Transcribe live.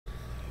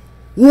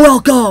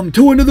Welcome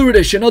to another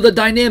edition of the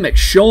Dynamic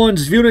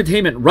Sean's View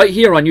Entertainment right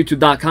here on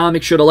YouTube.com.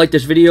 Make sure to like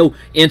this video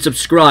and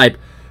subscribe.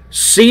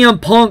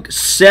 CM Punk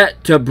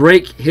set to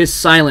break his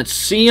silence.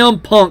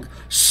 CM Punk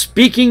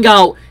speaking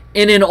out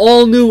in an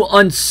all-new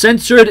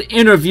uncensored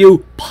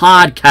interview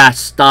podcast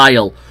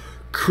style.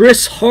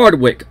 Chris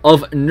Hardwick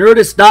of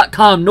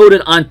Nerdist.com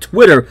noted on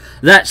Twitter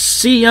that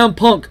CM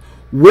Punk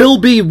will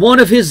be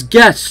one of his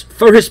guests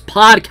for his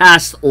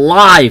podcast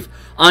live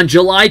on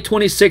July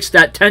 26th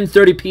at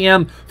 10:30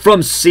 p.m.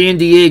 from San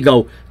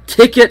Diego.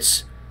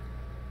 Tickets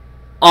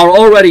are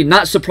already,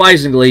 not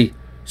surprisingly,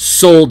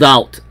 sold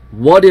out.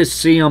 What is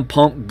CM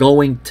Punk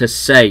going to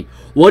say?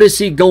 What is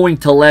he going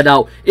to let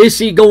out? Is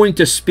he going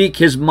to speak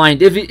his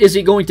mind? Is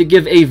he going to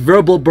give a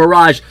verbal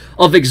barrage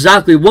of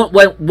exactly what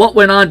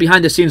went on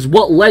behind the scenes?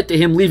 What led to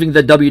him leaving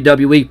the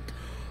WWE?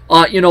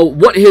 What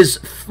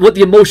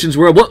the emotions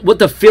were, what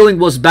the feeling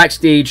was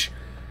backstage.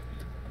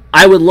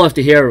 I would love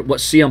to hear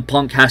what CM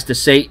Punk has to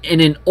say in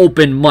an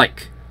open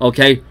mic,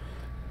 okay?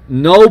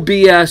 No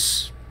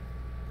BS,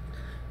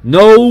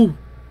 no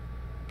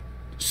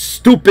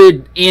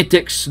stupid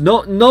antics,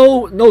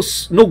 no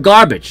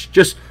garbage.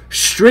 Just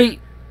straight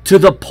to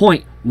the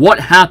point. What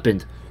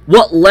happened?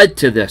 What led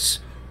to this?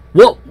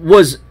 What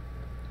was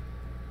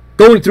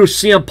going through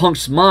CM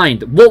Punk's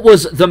mind? What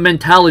was the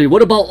mentality?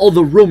 What about all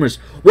the rumors?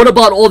 What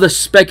about all the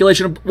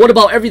speculation? What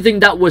about everything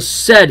that was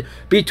said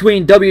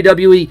between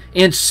WWE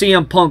and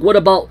CM Punk? What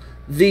about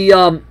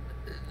the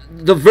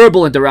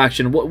verbal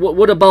interaction?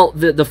 What about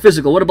the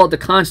physical? What about the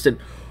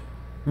constant?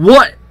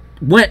 What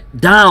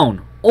went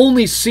down?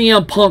 Only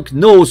CM Punk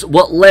knows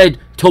what led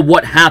to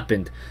what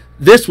happened.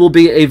 This will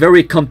be a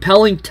very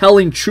compelling,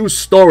 telling true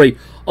story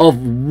of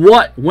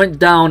what went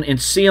down in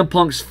CM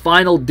Punk's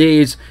final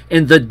days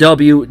in the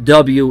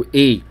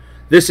WWE.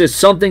 This is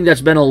something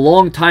that's been a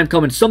long time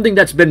coming, something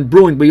that's been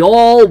brewing. We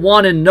all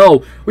want to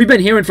know. We've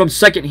been hearing from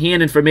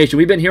secondhand information.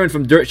 We've been hearing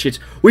from dirt sheets.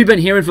 We've been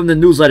hearing from the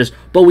newsletters,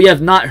 but we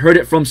have not heard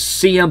it from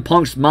CM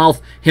Punk's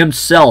mouth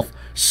himself.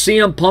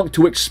 CM Punk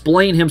to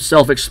explain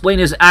himself, explain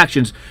his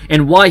actions,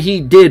 and why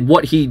he did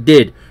what he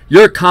did.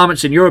 Your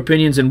comments and your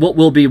opinions and what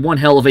will be one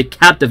hell of a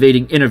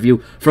captivating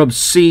interview from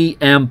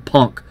CM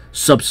Punk.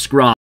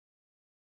 Subscribe.